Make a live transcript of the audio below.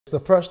The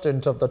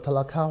president of the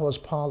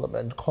Talakawas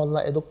Parliament,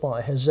 Kola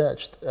Edokpayi, has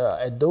urged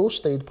Edo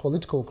State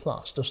political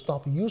class to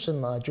stop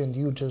using Nigerian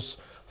youth as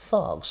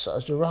thugs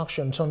as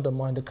direction to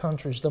undermine the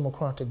country's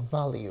democratic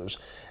values.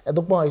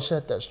 Edokpayi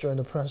said this during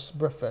a press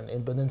briefing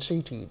in Benin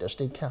City, the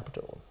state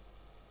capital.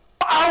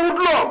 I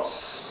would love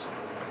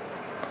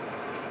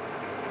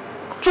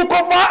to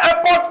cover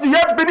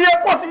the Benin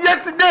airport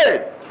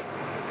yesterday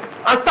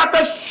and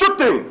started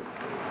shooting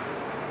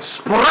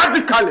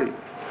sporadically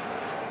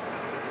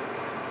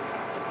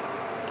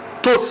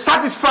to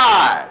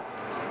satisfy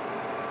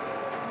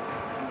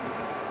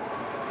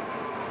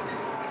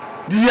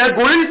the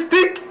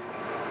egoistic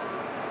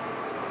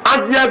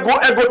and the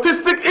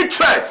egotistic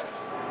interests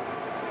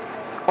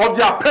of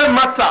their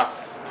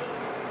paymasters,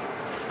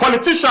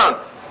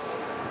 politicians,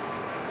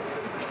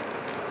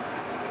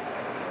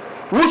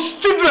 whose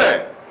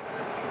children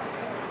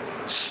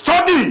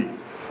study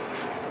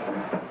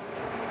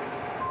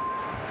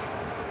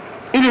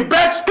in the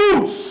best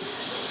schools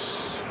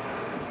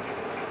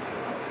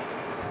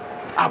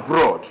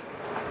abroad.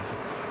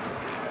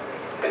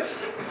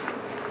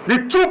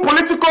 The two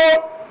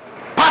political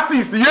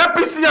parties, the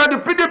APC and the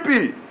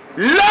PDP,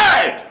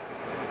 led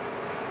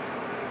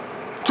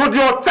to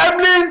the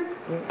untimely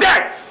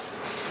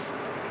deaths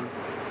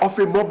of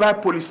a mobile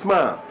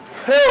policeman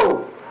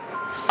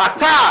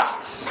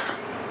attached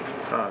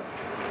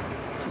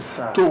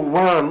to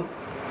one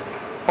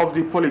of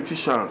the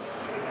politicians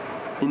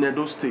in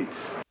Edo State.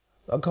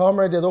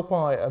 Comrade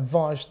Edokpayi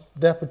advised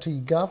Deputy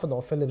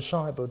Governor Philip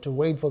Shaibu to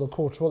wait for the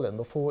court ruling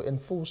before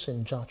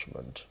enforcing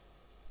judgment.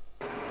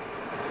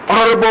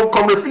 Honorable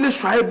Comrade Philip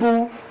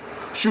Shaibu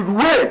should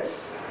wait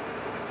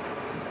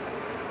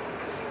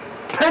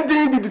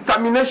pending the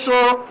determination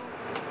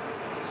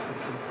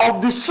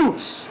of the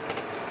suits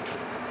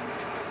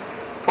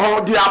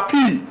or the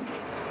appeal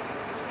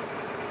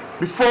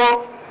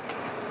before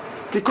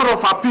the Court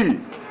of Appeal,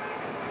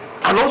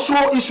 and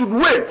also he should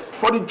wait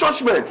for the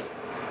judgment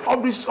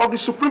of the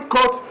Supreme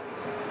Court,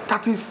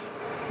 that is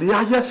the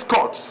highest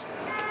court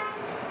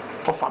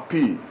of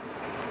appeal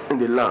in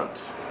the land.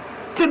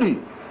 3.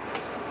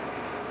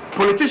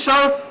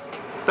 Politicians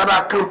that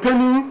are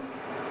campaigning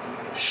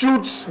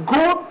should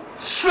go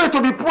straight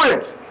to the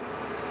point.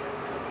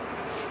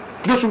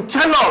 They should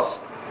tell us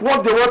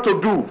what they want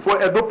to do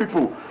for Edo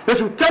people. They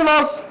should tell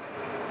us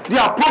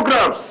their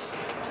programs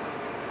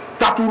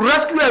that will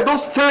rescue Edo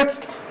State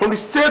from the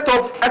state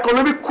of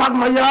economic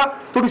quagmire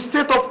to the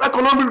state of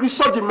economic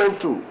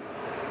resurgimento.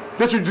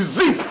 They should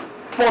desist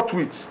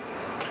forthwith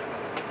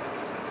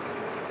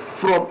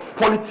from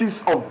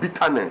politics of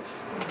bitterness,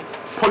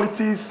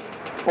 politics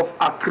of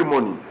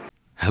acrimony.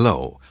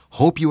 Hello,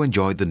 hope you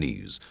enjoyed the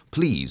news.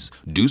 Please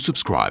do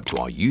subscribe to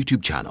our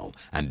YouTube channel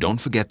and don't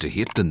forget to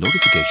hit the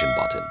notification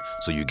button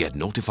so you get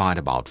notified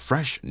about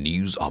fresh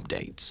news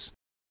updates.